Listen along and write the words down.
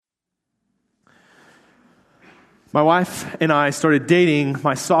My wife and I started dating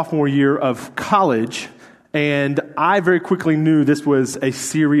my sophomore year of college, and I very quickly knew this was a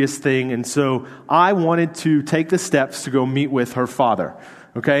serious thing, and so I wanted to take the steps to go meet with her father,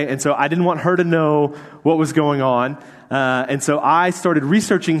 okay? And so I didn't want her to know what was going on, and so I started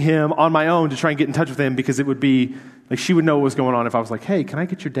researching him on my own to try and get in touch with him because it would be, like, she would know what was going on if I was like, hey, can I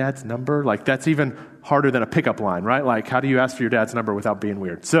get your dad's number? Like, that's even harder than a pickup line, right? Like, how do you ask for your dad's number without being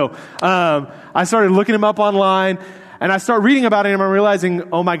weird? So I started looking him up online, and I start reading about him, and I'm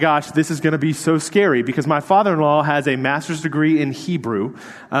realizing, oh my gosh, this is going to be so scary because my father-in-law has a master's degree in Hebrew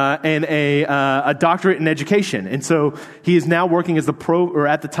and a doctorate in education. And so he is now working as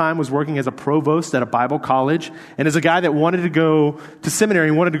at the time was working as a provost at a Bible college. And as a guy that wanted to go to seminary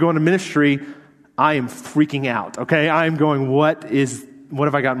and wanted to go into ministry, I am freaking out, okay? I am going, what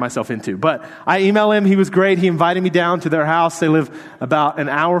have I gotten myself into? But I email him. He was great. He invited me down to their house. They live about an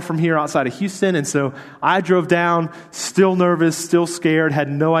hour from here outside of Houston. And so I drove down, still nervous, still scared, had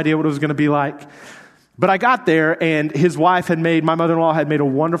no idea what it was going to be like. But I got there, and his wife my mother-in-law had made a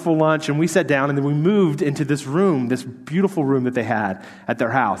wonderful lunch, and we sat down, and then we moved into this room, this beautiful room that they had at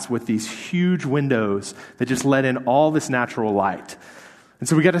their house with these huge windows that just let in all this natural light. And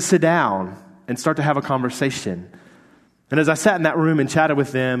so we got to sit down and start to have a conversation. And as I sat in that room and chatted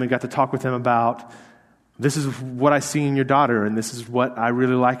with them and got to talk with them about, this is what I see in your daughter, and this is what I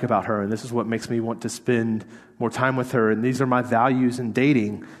really like about her, and this is what makes me want to spend more time with her, and these are my values in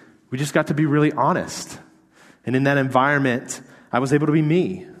dating, we just got to be really honest. And in that environment, I was able to be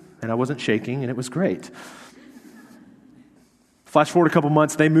me, and I wasn't shaking, and it was great. Flash forward a couple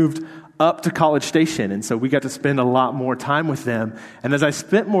months, they moved up to College Station, and so we got to spend a lot more time with them. And as I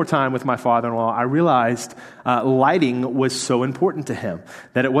spent more time with my father-in-law, I realized lighting was so important to him,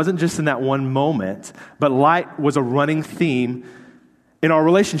 that it wasn't just in that one moment, but light was a running theme in our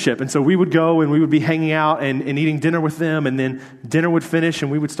relationship. And so we would go and we would be hanging out and eating dinner with them, and then dinner would finish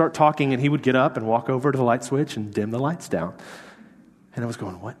and we would start talking, and he would get up and walk over to the light switch and dim the lights down. And I was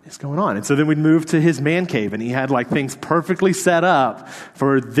going, what is going on? And so then we'd move to his man cave, and he had like things perfectly set up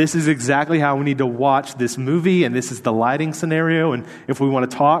for, this is exactly how we need to watch this movie, and this is the lighting scenario. And if we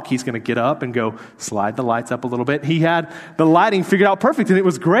want to talk, he's going to get up and go slide the lights up a little bit. He had the lighting figured out perfect, and it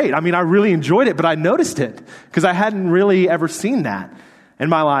was great. I mean, I really enjoyed it, but I noticed it because I hadn't really ever seen that in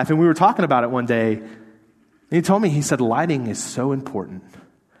my life. And we were talking about it one day, and he told me, he said, lighting is so important.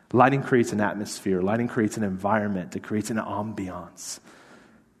 Lighting creates an atmosphere. Lighting creates an environment. It creates an ambiance.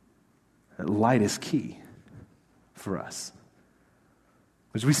 Light is key for us.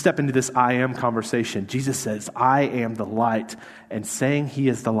 As we step into this I am conversation, Jesus says, I am the light. And saying he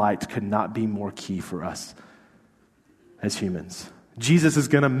is the light could not be more key for us as humans. Jesus is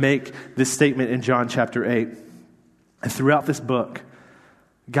going to make this statement in John chapter 8. And throughout this book,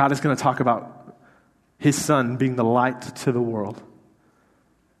 God is going to talk about his son being the light to the world.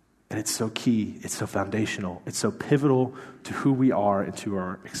 And it's so key, it's so foundational, it's so pivotal to who we are and to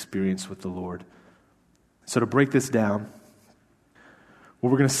our experience with the Lord. So to break this down,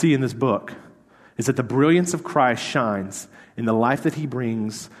 what we're going to see in this book is that the brilliance of Christ shines in the life that he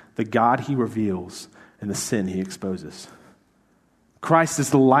brings, the God he reveals, and the sin he exposes. Christ is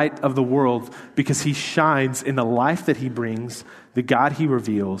the light of the world because he shines in the life that he brings, the God he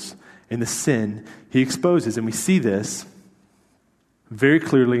reveals, and the sin he exposes. And we see this very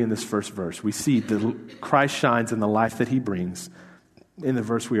clearly in this first verse. We see that Christ shines in the life that he brings in the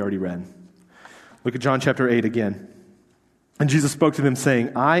verse we already read. Look at John chapter 8 again. And Jesus spoke to them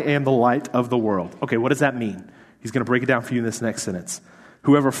saying, I am the light of the world. Okay, what does that mean? He's going to break it down for you in this next sentence.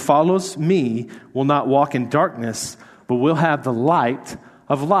 Whoever follows me will not walk in darkness, but will have the light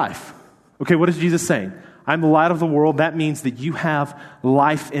of life. Okay, what is Jesus saying? I'm the light of the world. That means that you have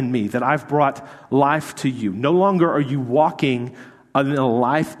life in me, that I've brought life to you. No longer are you walking in a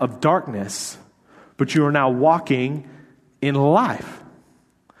life of darkness, but you are now walking in life.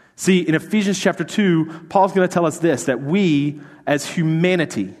 See, in Ephesians chapter 2, Paul's going to tell us this, that we as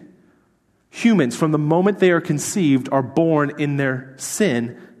humanity, humans from the moment they are conceived are born in their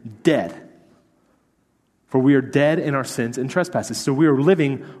sin dead. For we are dead in our sins and trespasses. So we are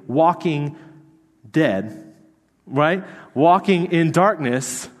living, walking dead, right? Walking in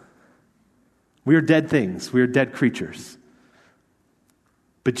darkness. We are dead things. We are dead creatures.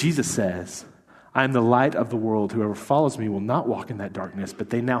 But Jesus says, I am the light of the world. Whoever follows me will not walk in that darkness, but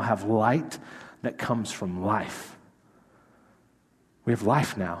they now have light that comes from life. We have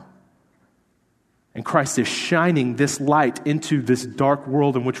life now. And Christ is shining this light into this dark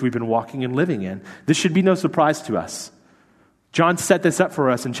world in which we've been walking and living in. This should be no surprise to us. John set this up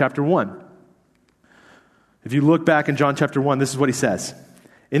for us in chapter 1. If you look back in John chapter 1, this is what he says.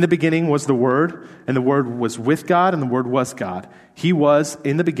 In the beginning was the Word, and the Word was with God, and the Word was God. He was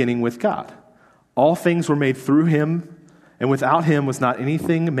in the beginning with God. All things were made through him, and without him was not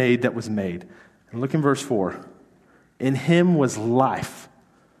anything made that was made. And look in verse 4. In him was life,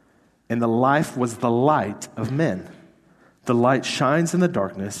 and the life was the light of men. The light shines in the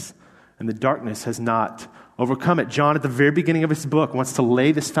darkness, and the darkness has not overcome it. John, at the very beginning of his book, wants to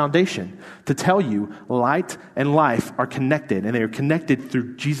lay this foundation to tell you light and life are connected, and they are connected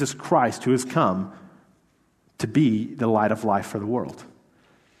through Jesus Christ, who has come to be the light of life for the world.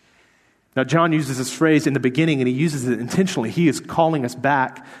 Now, John uses this phrase in the beginning, and he uses it intentionally. He is calling us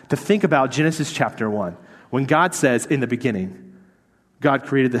back to think about Genesis chapter 1, when God says, in the beginning, God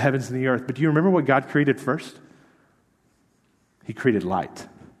created the heavens and the earth. But do you remember what God created first? He created light.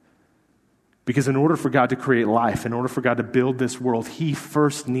 Because in order for God to create life, in order for God to build this world, he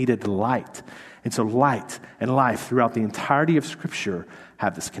first needed light. And so light and life throughout the entirety of Scripture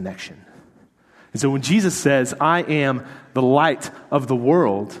have this connection. And so when Jesus says, I am the light of the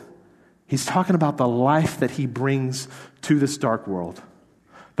world, he's talking about the life that he brings to this dark world.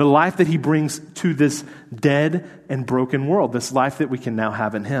 The life that he brings to this dead and broken world. This life that we can now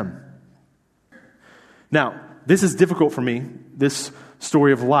have in him. Now, this is difficult for me, this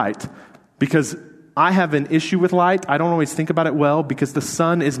story of light, because I have an issue with light. I don't always think about it well because the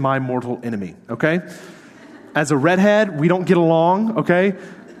sun is my mortal enemy, okay? As a redhead, we don't get along, okay?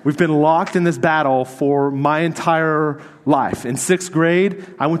 We've been locked in this battle for my entire life. In 6th grade,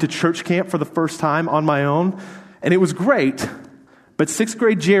 I went to church camp for the first time on my own, and it was great, but 6th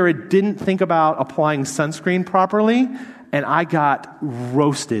grade Jared didn't think about applying sunscreen properly, and I got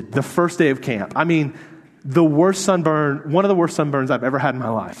roasted the first day of camp. I mean, the worst sunburn, one of the worst sunburns I've ever had in my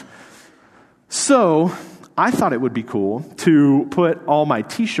life. So I thought it would be cool to put all my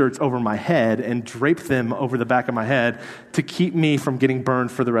t-shirts over my head and drape them over the back of my head to keep me from getting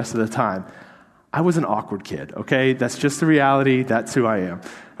burned for the rest of the time. I was an awkward kid, okay? That's just the reality. That's who I am,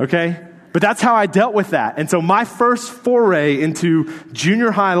 okay? But that's how I dealt with that. And so my first foray into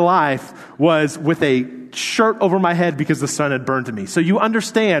junior high life was with a shirt over my head because the sun had burned to me. So you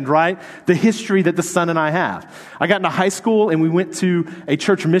understand, right, the history that the son and I have. I got into high school and we went to a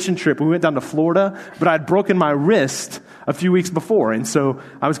church mission trip. We went down to Florida, but I'd broken my wrist a few weeks before. And so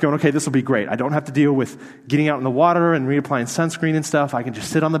I was going, okay, this will be great. I don't have to deal with getting out in the water and reapplying sunscreen and stuff. I can just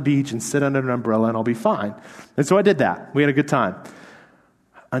sit on the beach and sit under an umbrella and I'll be fine. And so I did that. We had a good time.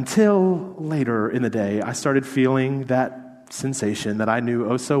 Until later in the day, I started feeling that sensation that I knew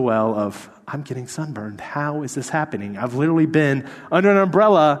oh so well of, I'm getting sunburned. How is this happening? I've literally been under an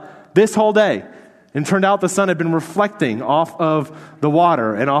umbrella this whole day. And it turned out the sun had been reflecting off of the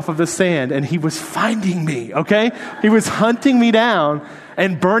water and off of the sand, and he was finding me, okay? He was hunting me down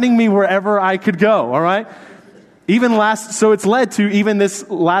and burning me wherever I could go, all right? So it's led to even this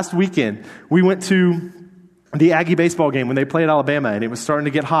last weekend. We went to the Aggie baseball game when they played Alabama, and it was starting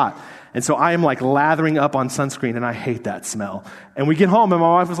to get hot. And so I am like lathering up on sunscreen, and I hate that smell. And we get home, and my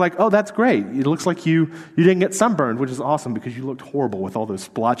wife was like, oh, that's great. It looks like you didn't get sunburned, which is awesome because you looked horrible with all those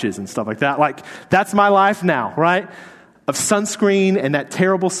splotches and stuff like that. Like, that's my life now, right? Of sunscreen and that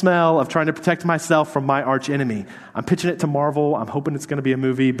terrible smell of trying to protect myself from my arch enemy. I'm pitching it to Marvel. I'm hoping it's going to be a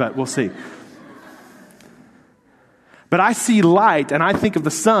movie, but we'll see. But I see light, and I think of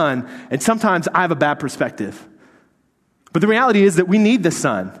the sun, and sometimes I have a bad perspective. But the reality is that we need the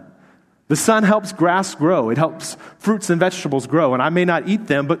sun. The sun helps grass grow. It helps fruits and vegetables grow. And I may not eat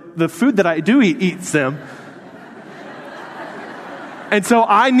them, but the food that I do eat eats them. And so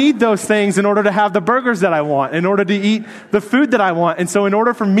I need those things in order to have the burgers that I want, in order to eat the food that I want. And so in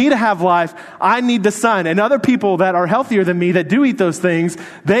order for me to have life, I need the sun. And other people that are healthier than me that do eat those things,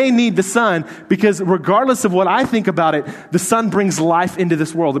 they need the sun because regardless of what I think about it, the sun brings life into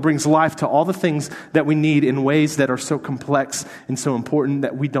this world. It brings life to all the things that we need in ways that are so complex and so important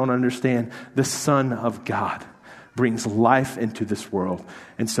that we don't understand. The Son of God brings life into this world.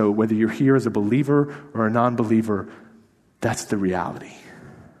 And so whether you're here as a believer or a non-believer, that's the reality.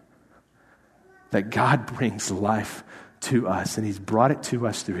 That God brings life to us, and he's brought it to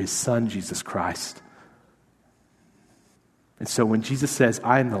us through his Son, Jesus Christ. And so when Jesus says,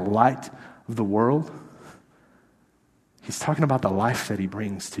 I am the light of the world, he's talking about the life that he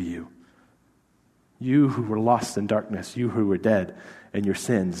brings to you. You who were lost in darkness, you who were dead in your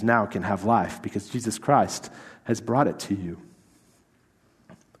sins, now can have life because Jesus Christ has brought it to you.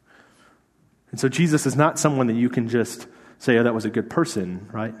 And so Jesus is not someone that you can just say, oh, that was a good person,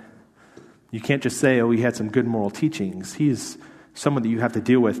 right? You can't just say, oh, he had some good moral teachings. He's someone that you have to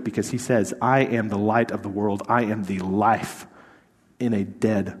deal with because he says, I am the light of the world. I am the life in a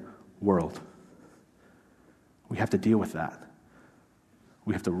dead world. We have to deal with that.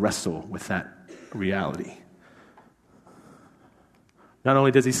 We have to wrestle with that reality. Not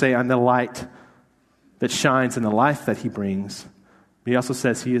only does he say, I'm the light that shines in the life that he brings, but he also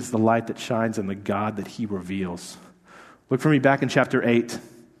says he is the light that shines in the God that he reveals. Look for me back in chapter 8.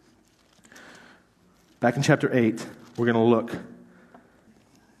 Back in chapter 8, we're going to look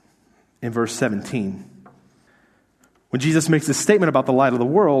in verse 17. When Jesus makes this statement about the light of the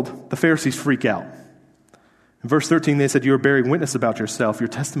world, the Pharisees freak out. In verse 13, they said, you are bearing witness about yourself. Your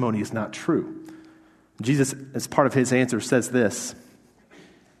testimony is not true. Jesus, as part of his answer, says this.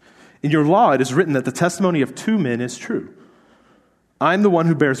 In your law, it is written that the testimony of two men is true. I am the one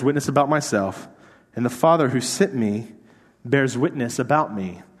who bears witness about myself, and the Father who sent me bears witness about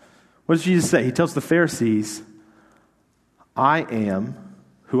me. What does Jesus say? He tells the Pharisees, I am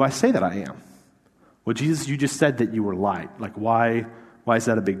who I say that I am. Well, Jesus, you just said that you were light. Like, why is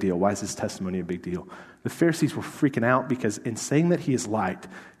that a big deal? Why is his testimony a big deal? The Pharisees were freaking out because in saying that he is light,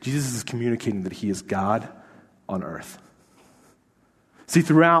 Jesus is communicating that he is God on earth. See,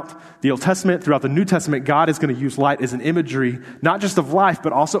 throughout the Old Testament, throughout the New Testament, God is going to use light as an imagery, not just of life,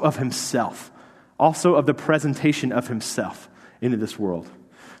 but also of himself, also of the presentation of himself into this world.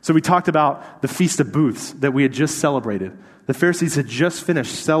 So we talked about the Feast of Booths that we had just celebrated. The Pharisees had just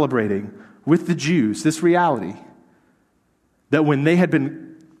finished celebrating with the Jews this reality that when they had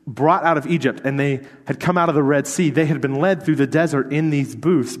been brought out of Egypt and they had come out of the Red Sea, they had been led through the desert in these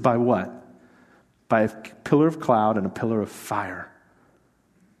booths by what? By a pillar of cloud and a pillar of fire.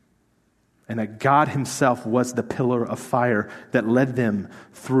 And that God himself was the pillar of fire that led them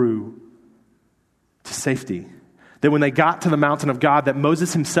through to safety. That when they got to the mountain of God, that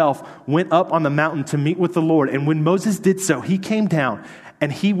Moses himself went up on the mountain to meet with the Lord. And when Moses did so, he came down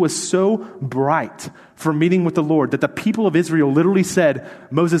and he was so bright for meeting with the Lord that the people of Israel literally said,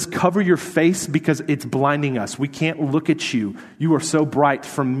 Moses, cover your face because it's blinding us. We can't look at you. You are so bright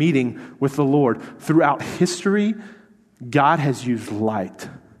from meeting with the Lord. Throughout history, God has used light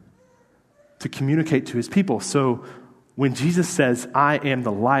to communicate to his people. So when Jesus says, I am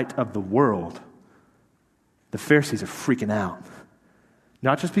the light of the world, the Pharisees are freaking out.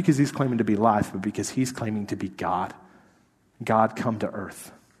 Not just because he's claiming to be life, but because he's claiming to be God. God come to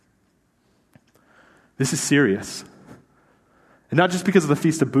earth. This is serious. And not just because of the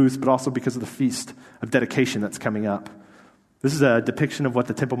Feast of Booths, but also because of the Feast of Dedication that's coming up. This is a depiction of what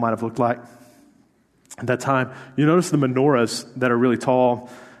the temple might have looked like at that time. You notice the menorahs that are really tall.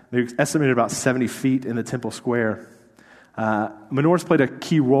 They're estimated about 70 feet in the temple square. Menorahs played a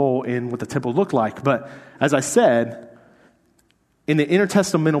key role in what the temple looked like. But as I said, in the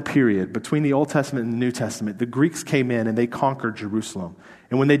intertestamental period between the Old Testament and the New Testament, the Greeks came in and they conquered Jerusalem.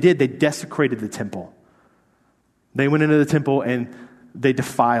 And when they did, they desecrated the temple. They went into the temple and they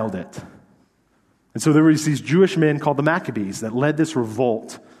defiled it. And so there were these Jewish men called the Maccabees that led this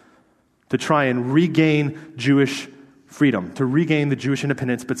revolt to try and regain Jewish freedom, to regain the Jewish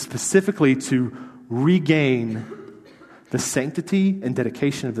independence, but specifically to regain the sanctity and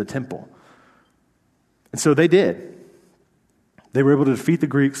dedication of the temple. And so they did. They were able to defeat the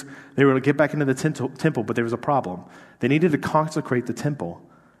Greeks. They were able to get back into the temple, but there was a problem. They needed to consecrate the temple,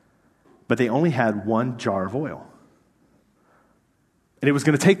 but they only had one jar of oil. And it was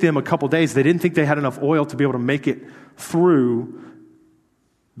going to take them a couple days. They didn't think they had enough oil to be able to make it through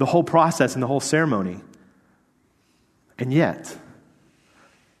the whole process and the whole ceremony. And yet,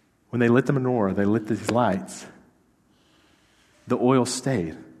 when they lit the menorah, they lit these lights, the oil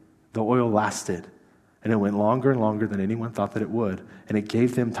stayed. The oil lasted. And it went longer and longer than anyone thought that it would. And it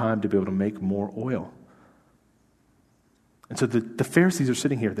gave them time to be able to make more oil. And so the Pharisees are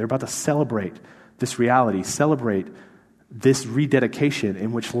sitting here. They're about to celebrate this reality, celebrate this rededication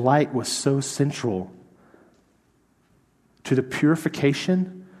in which light was so central to the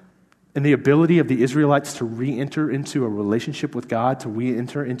purification and the ability of the Israelites to re-enter into a relationship with God, to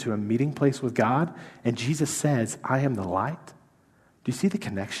re-enter into a meeting place with God. And Jesus says, I am the light. Do you see the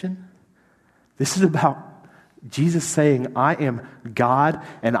connection? This is about Jesus saying, I am God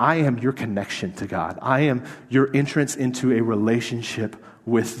and I am your connection to God. I am your entrance into a relationship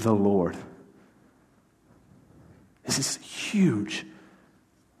with the Lord. This is huge.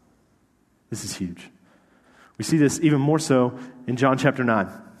 This is huge. We see this even more so in John chapter 9.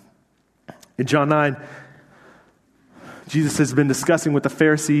 In John 9, Jesus has been discussing with the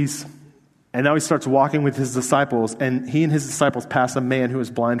Pharisees, and now he starts walking with his disciples, and he and his disciples pass a man who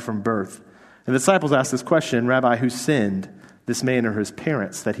is blind from birth. And the disciples ask this question, Rabbi, who sinned, this man or his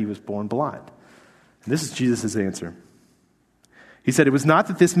parents, that he was born blind? And this is Jesus' answer. He said, it was not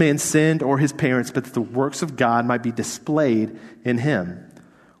that this man sinned or his parents, but that the works of God might be displayed in him.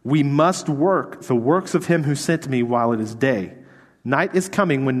 We must work the works of him who sent me while it is day. Night is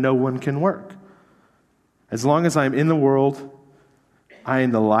coming when no one can work. As long as I am in the world, I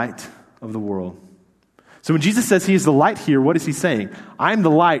am the light of the world. So when Jesus says he is the light here, what is he saying? I am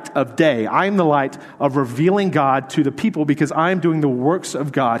the light of day. I am the light of revealing God to the people because I am doing the works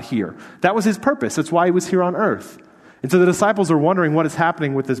of God here. That was his purpose. That's why he was here on earth. And so the disciples are wondering what is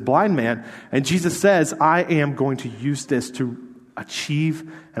happening with this blind man. And Jesus says, I am going to use this to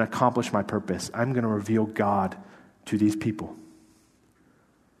achieve and accomplish my purpose. I'm going to reveal God to these people.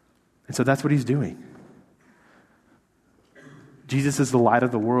 And so that's what he's doing. Jesus is the light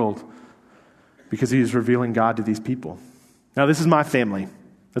of the world because he is revealing God to these people. Now, this is my family.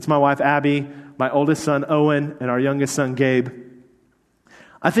 That's my wife, Abby, my oldest son, Owen, and our youngest son, Gabe.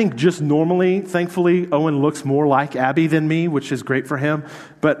 I think just normally, thankfully, Owen looks more like Abby than me, which is great for him.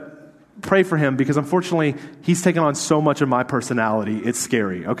 But pray for him because, unfortunately, he's taken on so much of my personality. It's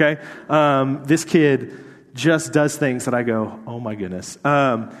scary, okay? This kid just does things that I go, oh, my goodness.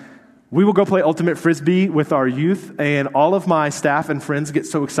 We will go play Ultimate Frisbee with our youth, and all of my staff and friends get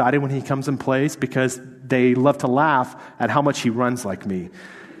so excited when he comes and plays because they love to laugh at how much he runs like me.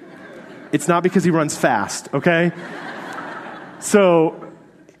 It's not because he runs fast, okay? So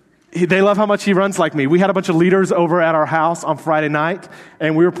they love how much he runs like me. We had a bunch of leaders over at our house on Friday night,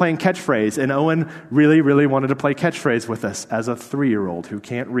 and we were playing catchphrase, and Owen really, really wanted to play catchphrase with us as a 3-year-old who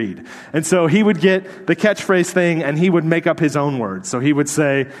can't read. And so he would get the catchphrase thing, and he would make up his own words. So he would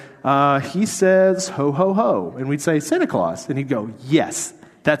say, he says, ho, ho, ho. And we'd say, Santa Claus. And he'd go, yes,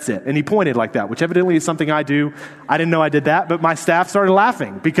 that's it. And he pointed like that, which evidently is something I do. I didn't know I did that, but my staff started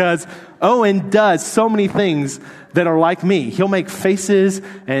laughing because Owen does so many things that are like me. He'll make faces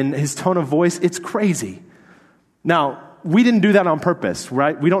and his tone of voice. It's crazy. Now, we didn't do that on purpose,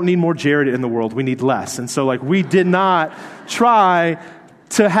 right? We don't need more Jared in the world. We need less. And so we did not try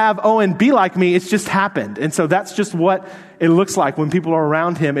to have Owen be like me. It's just happened. And so that's just what it looks like when people are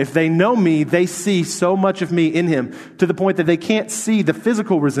around him. If they know me, they see so much of me in him to the point that they can't see the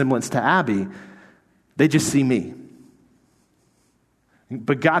physical resemblance to Abby. They just see me.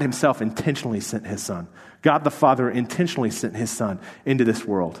 But God himself intentionally sent his son. God the Father intentionally sent his son into this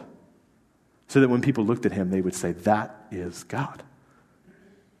world so that when people looked at him, they would say, that is God.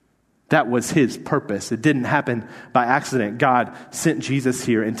 That was his purpose. It didn't happen by accident. God sent Jesus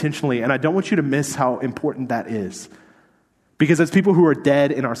here intentionally. And I don't want you to miss how important that is. Because as people who are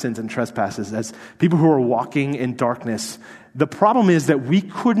dead in our sins and trespasses, as people who are walking in darkness, the problem is that we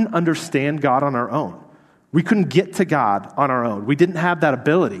couldn't understand God on our own. We couldn't get to God on our own. We didn't have that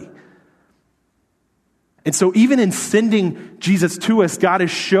ability. And so even in sending Jesus to us, God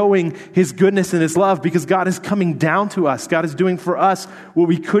is showing his goodness and his love because God is coming down to us. God is doing for us what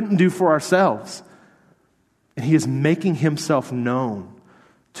we couldn't do for ourselves. And he is making himself known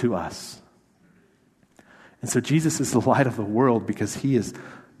to us. And so Jesus is the light of the world because he is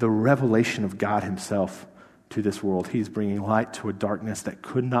the revelation of God himself to this world. He's bringing light to a darkness that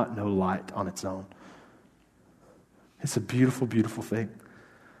could not know light on its own. It's a beautiful, beautiful thing.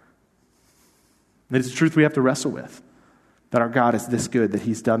 And it's a truth we have to wrestle with, that our God is this good, that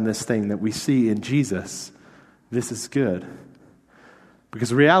he's done this thing that we see in Jesus. This is good. Because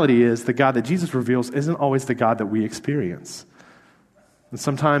the reality is the God that Jesus reveals isn't always the God that we experience. And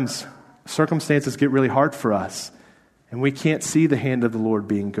sometimes circumstances get really hard for us, and we can't see the hand of the Lord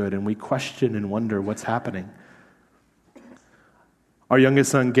being good, and we question and wonder what's happening. Our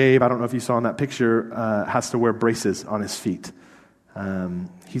youngest son, Gabe, I don't know if you saw in that picture, has to wear braces on his feet.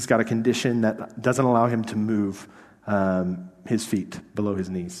 He's got a condition that doesn't allow him to move his feet below his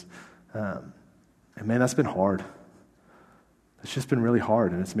knees. And man, that's been hard. It's just been really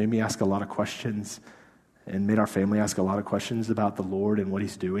hard, and it's made me ask a lot of questions and made our family ask a lot of questions about the Lord and what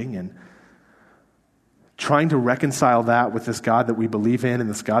he's doing, and trying to reconcile that with this God that we believe in and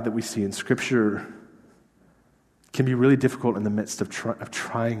this God that we see in Scripture can be really difficult in the midst of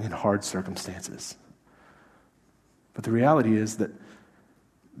trying in hard circumstances. But the reality is that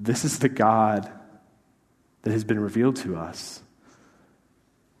this is the God that has been revealed to us.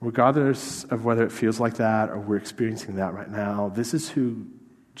 Regardless of whether it feels like that or we're experiencing that right now, this is who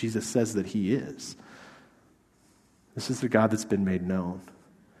Jesus says that he is. This is the God that's been made known.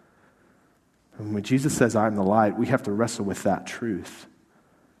 And when Jesus says, I'm the light, we have to wrestle with that truth,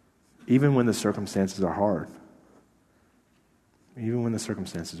 even when the circumstances are hard, even when the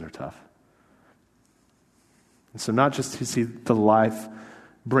circumstances are tough. And so not just is he the life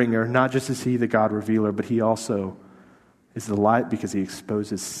bringer, not just is he the God revealer, but he also is the light because he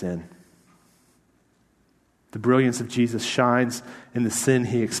exposes sin. The brilliance of Jesus shines in the sin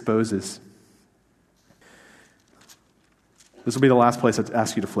he exposes. This will be the last place I'd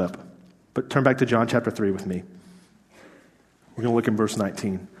ask you to flip. But turn back to John chapter 3 with me. We're We're going to look in verse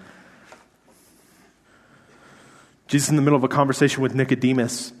 19. Jesus in the middle of a conversation with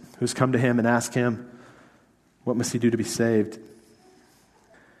Nicodemus, who's come to him and asked him, what must he do to be saved?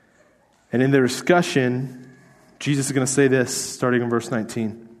 And in their discussion, Jesus is going to say this, starting in verse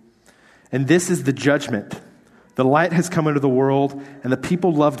 19. And this is the judgment. The light has come into the world, and the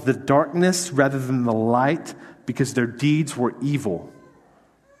people loved the darkness rather than the light because their deeds were evil.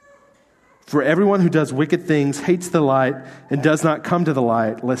 For everyone who does wicked things hates the light and does not come to the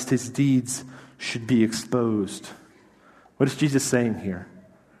light, lest his deeds should be exposed. What is Jesus saying here?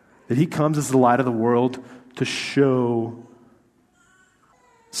 That he comes as the light of the world to show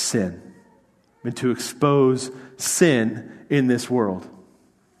sin and to expose sin in this world.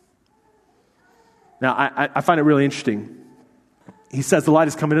 Now, I find it really interesting. He says the light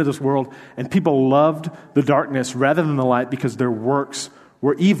has come into this world, and people loved the darkness rather than the light because their works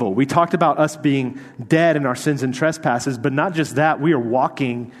were evil. We talked about us being dead in our sins and trespasses, but not just that, we are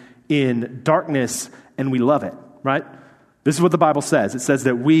walking in darkness and we love it, right? This is what the Bible says. It says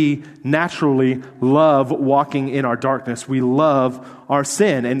that we naturally love walking in our darkness. We love our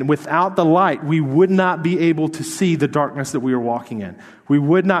sin. And without the light, we would not be able to see the darkness that we are walking in. We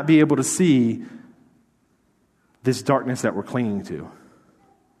would not be able to see this darkness that we're clinging to.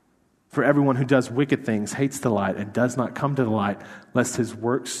 For everyone who does wicked things hates the light and does not come to the light, lest his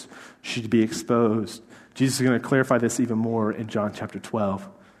works should be exposed. Jesus is going to clarify this even more in John chapter 12.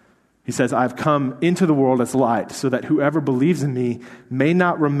 He says, I've come into the world as light so that whoever believes in me may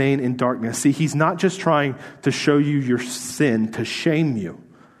not remain in darkness. See, he's not just trying to show you your sin to shame you.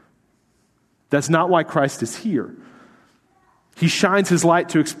 That's not why Christ is here. He shines his light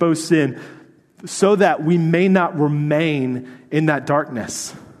to expose sin so that we may not remain in that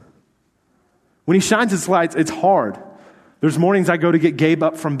darkness. When he shines his lights, it's hard. There's mornings I go to get Gabe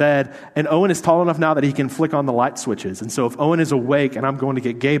up from bed, and Owen is tall enough now that he can flick on the light switches. And so if Owen is awake and I'm going to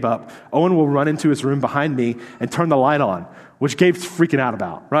get Gabe up, Owen will run into his room behind me and turn the light on, which Gabe's freaking out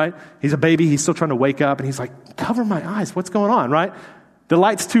about, right? He's a baby. He's still trying to wake up, and he's like, cover my eyes. What's going on, right? The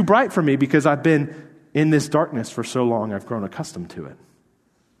light's too bright for me because I've been in this darkness for so long, I've grown accustomed to it.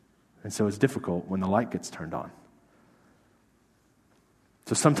 And so it's difficult when the light gets turned on.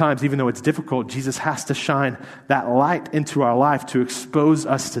 So sometimes, even though it's difficult, Jesus has to shine that light into our life to expose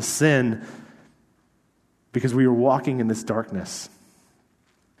us to sin because we were walking in this darkness.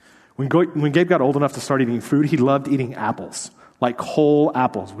 When Gabe got old enough to start eating food, he loved eating apples, like whole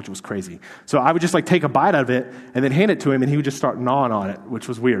apples, which was crazy. So I would just take a bite out of it and then hand it to him, and he would just start gnawing on it, which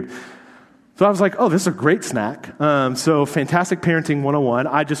was weird. So I was like, oh, this is a great snack. So Fantastic Parenting 101,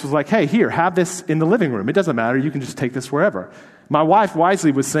 I just was like, hey, here, have this in the living room. It doesn't matter. You can just take this wherever. My wife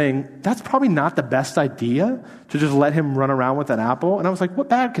wisely was saying, that's probably not the best idea to just let him run around with an apple. And I was like, what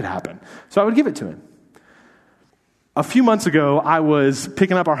bad could happen? So I would give it to him. A few months ago, I was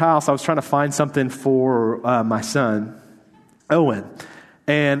picking up our house. I was trying to find something for my son, Owen.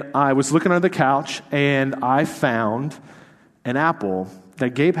 And I was looking under the couch, and I found an apple that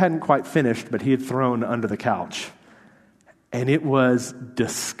Gabe hadn't quite finished, but he had thrown under the couch. And it was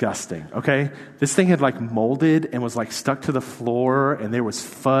disgusting, okay? This thing had molded and was stuck to the floor, and there was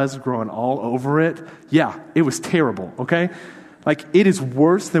fuzz growing all over it. Yeah, it was terrible, okay? It is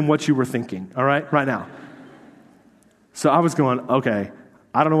worse than what you were thinking, all right now. So I was going, okay,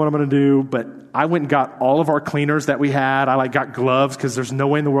 I don't know what I'm going to do, but I went and got all of our cleaners that we had. I got gloves because there's no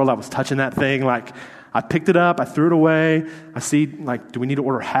way in the world I was touching that thing. I picked it up, I threw it away. I see, do we need to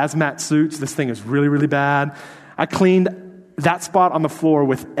order hazmat suits? This thing is really, really bad. I cleaned that spot on the floor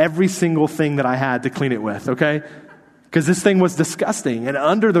with every single thing that I had to clean it with, okay? Because this thing was disgusting. And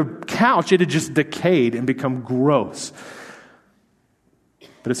under the couch, it had just decayed and become gross.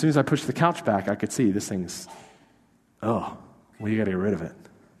 But as soon as I pushed the couch back, I could see this thing's, you got to get rid of it.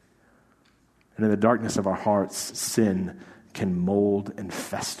 And in the darkness of our hearts, sin can mold and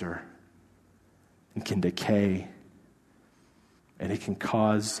fester. It can decay, and it can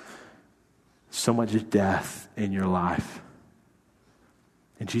cause so much death in your life.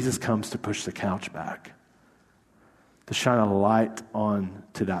 And Jesus comes to push the couch back, to shine a light on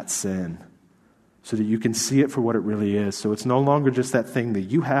to that sin so that you can see it for what it really is. So it's no longer just that thing that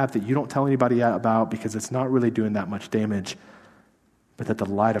you have that you don't tell anybody about because it's not really doing that much damage, but that the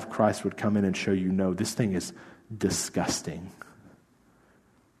light of Christ would come in and show you, no, this thing is disgusting.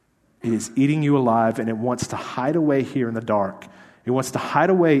 It is eating you alive, and it wants to hide away here in the dark. It wants to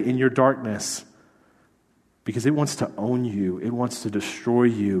hide away in your darkness because it wants to own you. It wants to destroy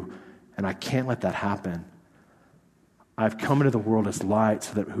you, and I can't let that happen. I've come into the world as light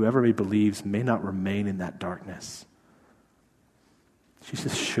so that whoever believes may not remain in that darkness.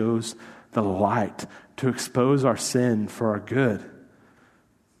 Jesus shows the light to expose our sin for our good.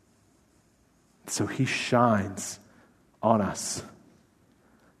 So he shines on us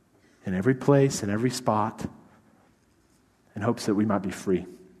in every place, in every spot, in hopes that we might be free.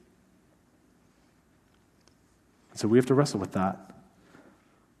 So we have to wrestle with that.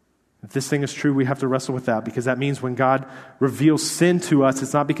 If this thing is true, we have to wrestle with that, because that means when God reveals sin to us,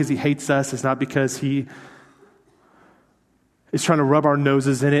 it's not because he hates us, it's not because he is trying to rub our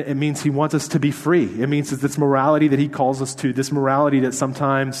noses in it. It means he wants us to be free. It means it's this morality that he calls us to, this morality that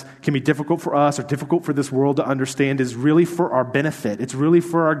sometimes can be difficult for us or difficult for this world to understand, is really for our benefit. It's really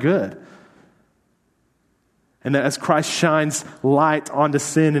for our good. And that as Christ shines light onto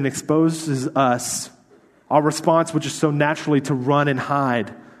sin and exposes us, our response, which is so naturally to run and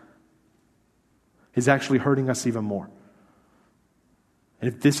hide, is actually hurting us even more.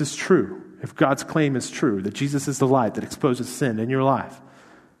 And if this is true, if God's claim is true, that Jesus is the light that exposes sin in your life,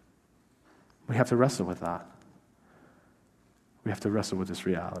 we have to wrestle with that. We have to wrestle with this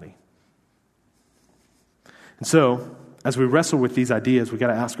reality. And so, as we wrestle with these ideas, we've got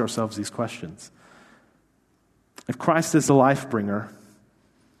to ask ourselves these questions. If Christ is the life bringer,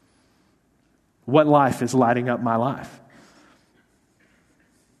 what life is lighting up my life?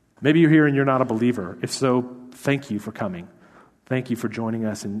 Maybe you're here and you're not a believer. If so, thank you for coming. Thank you for joining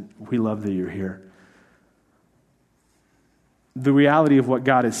us, and we love that you're here. The reality of what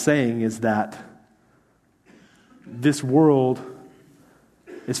God is saying is that this world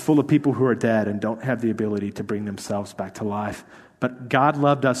is full of people who are dead and don't have the ability to bring themselves back to life. But God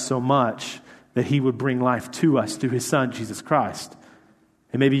loved us so much that he would bring life to us through his Son, Jesus Christ.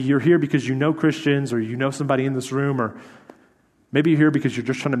 And maybe you're here because you know Christians, or you know somebody in this room, or maybe you're here because you're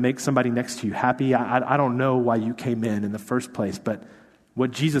just trying to make somebody next to you happy. I don't know why you came in the first place, but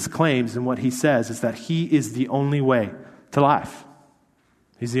what Jesus claims and what he says is that he is the only way to life.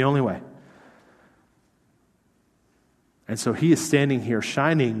 He's the only way. And so he is standing here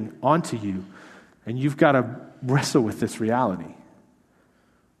shining onto you, and you've got to wrestle with this reality.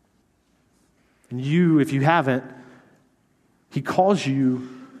 And you, if you haven't, he calls you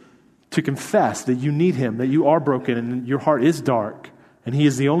to confess that you need him, that you are broken and your heart is dark, and he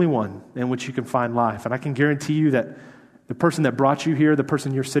is the only one in which you can find life. And I can guarantee you that the person that brought you here, the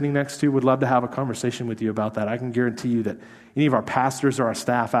person you're sitting next to, would love to have a conversation with you about that. I can guarantee you that any of our pastors or our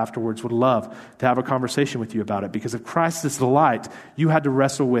staff afterwards would love to have a conversation with you about it, because if Christ is the light, you had to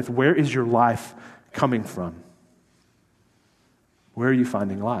wrestle with, where is your life coming from? Where are you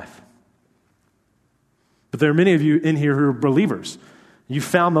finding life? But there are many of you in here who are believers. You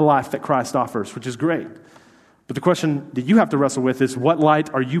found the life that Christ offers, which is great. But the question that you have to wrestle with is, what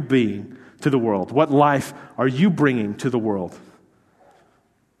light are you being to the world? What life are you bringing to the world?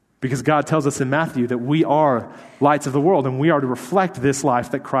 Because God tells us in Matthew that we are lights of the world, and we are to reflect this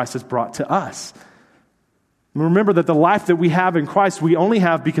life that Christ has brought to us. And remember that the life that we have in Christ, we only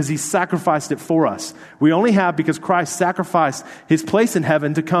have because he sacrificed it for us. We only have because Christ sacrificed his place in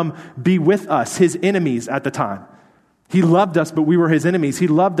heaven to come be with us, his enemies at the time. He loved us, but we were his enemies. He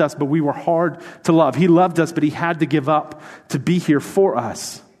loved us, but we were hard to love. He loved us, but he had to give up to be here for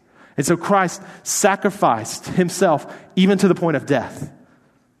us. And so Christ sacrificed himself even to the point of death.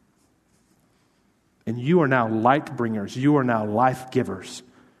 And you are now light bringers. You are now life givers.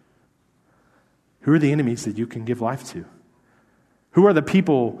 Who are the enemies that you can give life to? Who are the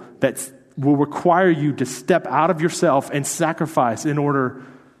people that will require you to step out of yourself and sacrifice in order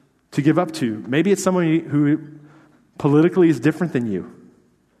to give up to? Maybe it's somebody who politically is different than you.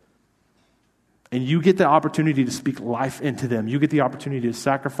 And you get the opportunity to speak life into them. You get the opportunity to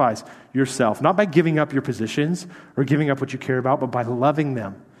sacrifice yourself, not by giving up your positions or giving up what you care about, but by loving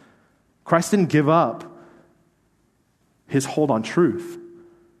them. Christ didn't give up his hold on truth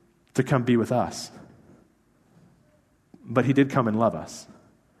to come be with us. But he did come and love us.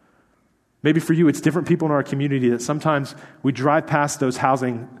 Maybe for you, it's different people in our community that sometimes we drive past those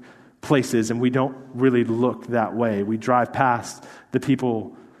housing places and we don't really look that way. We drive past the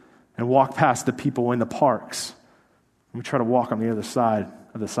people and walk past the people in the parks. And we try to walk on the other side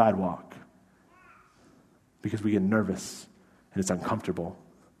of the sidewalk because we get nervous and it's uncomfortable.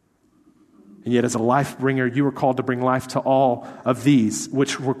 And yet as a life bringer, you are called to bring life to all of these,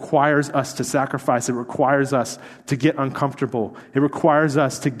 which requires us to sacrifice. It requires us to get uncomfortable. It requires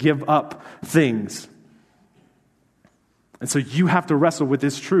us to give up things. And so you have to wrestle with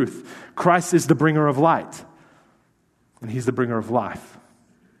this truth. Christ is the bringer of light, and he's the bringer of life.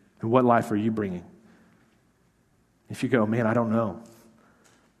 And what life are you bringing? If you go, man, I don't know.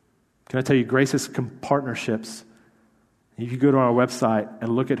 Can I tell you, Grace has partnerships. If you go to our website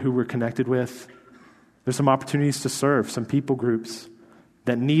and look at who we're connected with, there's some opportunities to serve, some people groups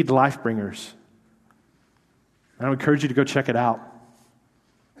that need life bringers. And I would encourage you to go check it out.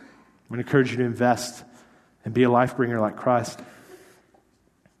 I would encourage you to invest and be a life bringer like Christ.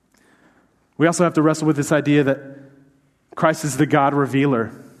 We also have to wrestle with this idea that Christ is the God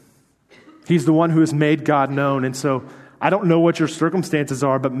revealer. He's the one who has made God known. And so I don't know what your circumstances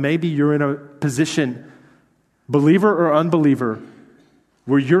are, but maybe you're in a position, believer or unbeliever,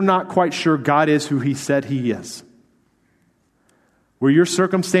 where you're not quite sure God is who he said he is. Where your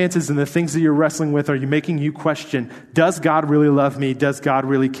circumstances and the things that you're wrestling with are making you question, does God really love me? Does God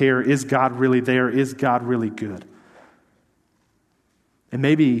really care? Is God really there? Is God really good? And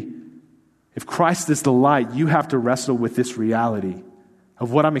maybe if Christ is the light, you have to wrestle with this reality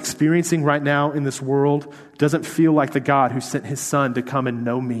of what I'm experiencing right now in this world doesn't feel like the God who sent his son to come and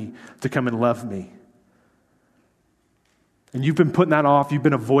know me, to come and love me. And you've been putting that off. You've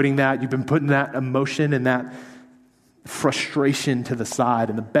been avoiding that. You've been putting that emotion and that frustration to the side.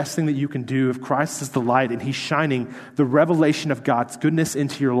 And the best thing that you can do, if Christ is the light and he's shining the revelation of God's goodness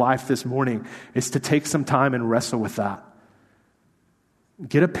into your life this morning, is to take some time and wrestle with that.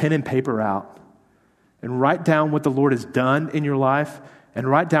 Get a pen and paper out and write down what the Lord has done in your life and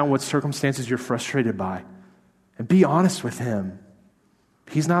write down what circumstances you're frustrated by. And be honest with him.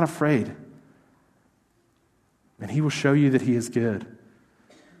 He's not afraid. And he will show you that he is good.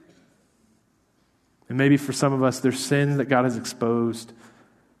 And maybe for some of us, there's sin that God has exposed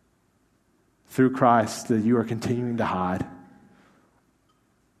through Christ that you are continuing to hide.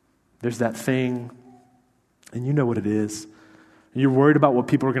 There's that thing, and you know what it is. And you're worried about what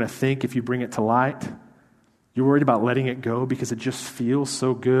people are going to think if you bring it to light. You're worried about letting it go because it just feels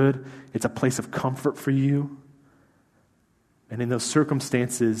so good. It's a place of comfort for you. And in those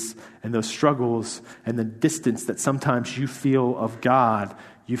circumstances and those struggles and the distance that sometimes you feel of God,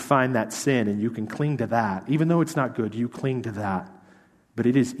 you find that sin and you can cling to that. Even though it's not good, you cling to that. But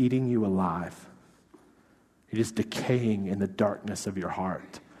it is eating you alive. It is decaying in the darkness of your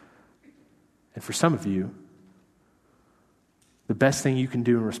heart. And for some of you, the best thing you can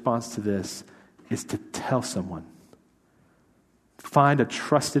do in response to this is to tell someone. Find a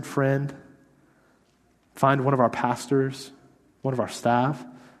trusted friend. Find one of our pastors, one of our staff,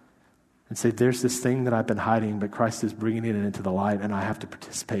 and say, there's this thing that I've been hiding, but Christ is bringing it into the light, and I have to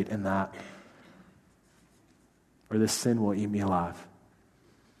participate in that. Or this sin will eat me alive.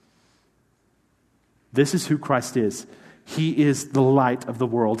 This is who Christ is. He is the light of the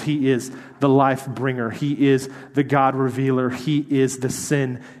world. He is the life bringer. He is the God revealer. He is the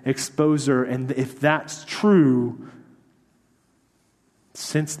sin exposer. And if that's true,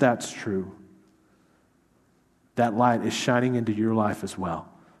 since that's true, that light is shining into your life as well.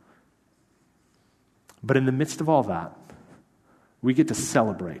 But in the midst of all that, we get to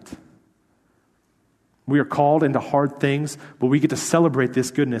celebrate. We are called into hard things, but we get to celebrate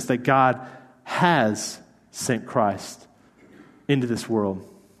this goodness that God has sent Christ into this world.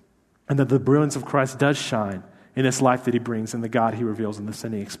 And that the brilliance of Christ does shine in this life that he brings and the God he reveals and the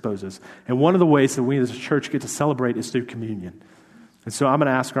sin he exposes. And one of the ways that we as a church get to celebrate is through communion. And so I'm going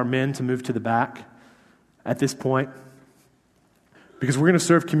to ask our men to move to the back at this point, because we're going to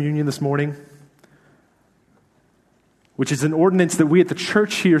serve communion this morning, which is an ordinance that we at the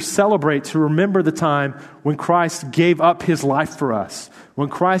church here celebrate to remember the time when Christ gave up his life for us, when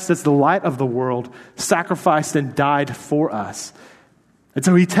Christ, as the light of the world, sacrificed and died for us. And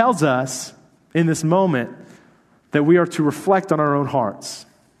so he tells us in this moment that we are to reflect on our own hearts.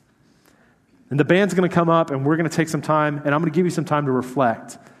 And the band's going to come up and we're going to take some time, and I'm going to give you some time to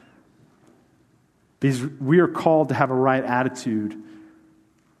reflect. Because we are called to have a right attitude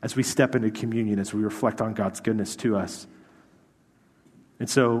as we step into communion, as we reflect on God's goodness to us. And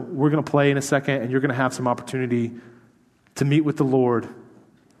so we're going to play in a second, and you're going to have some opportunity to meet with the Lord,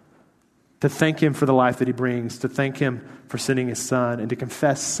 to thank him for the life that he brings, to thank him for sending his son, and to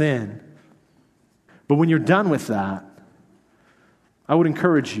confess sin. But when you're done with that, I would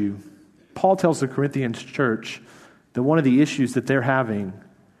encourage you. Paul tells the Corinthians church that one of the issues that they're having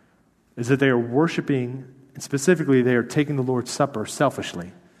is that they are worshiping, and specifically they are taking the Lord's Supper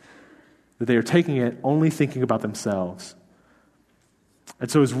selfishly. That they are taking it only thinking about themselves.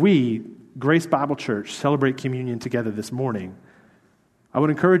 And so as we, Grace Bible Church, celebrate communion together this morning, I would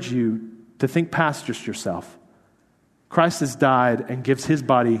encourage you to think past just yourself. Christ has died and gives his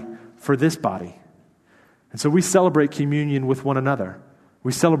body for this body. And so we celebrate communion with one another.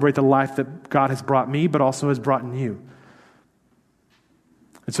 We celebrate the life that God has brought me, but also has brought in you.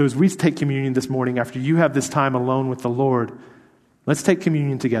 And so as we take communion this morning, after you have this time alone with the Lord, let's take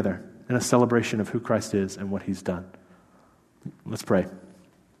communion together in a celebration of who Christ is and what he's done. Let's pray.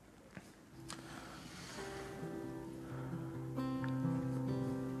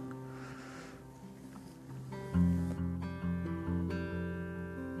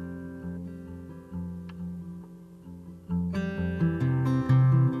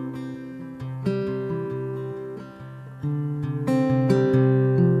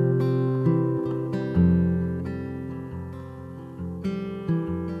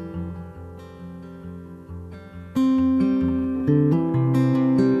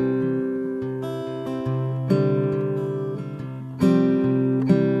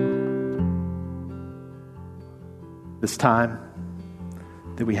 time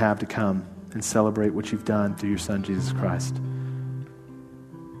that we have to come and celebrate what you've done through your Son, Jesus Christ.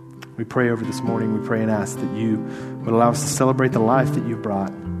 We pray over this morning, we pray and ask that you would allow us to celebrate the life that you've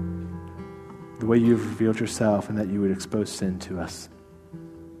brought, the way you've revealed yourself, and that you would expose sin to us.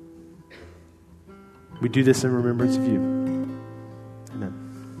 We do this in remembrance of you. Amen.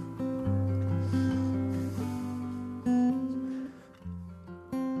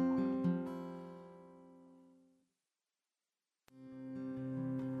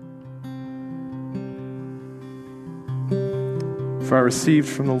 For I received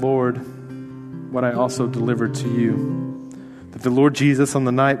from the Lord what I also delivered to you, that the Lord Jesus, on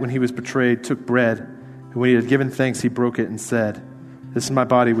the night when he was betrayed, took bread, and when he had given thanks, he broke it and said, "This is my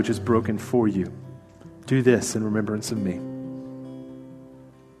body which is broken for you. Do this in remembrance of me."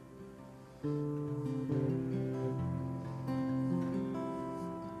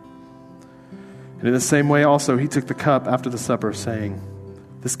 And in the same way also he took the cup after the supper, saying,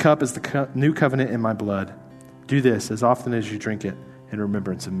 "This cup is the new covenant in my blood. Do this as often as you drink it in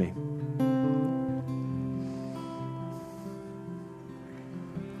remembrance of me."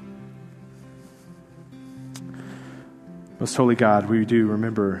 Most holy God, we do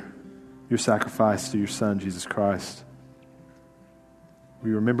remember your sacrifice through your Son, Jesus Christ.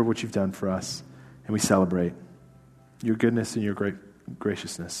 We remember what you've done for us, and we celebrate your goodness and your great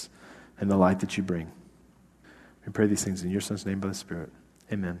graciousness and the light that you bring. We pray these things in your Son's name by the Spirit.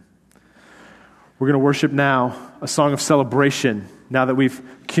 Amen. We're going to worship now a song of celebration. Now that we've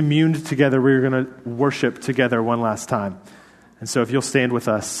communed together, we're going to worship together one last time. And so if you'll stand with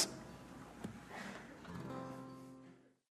us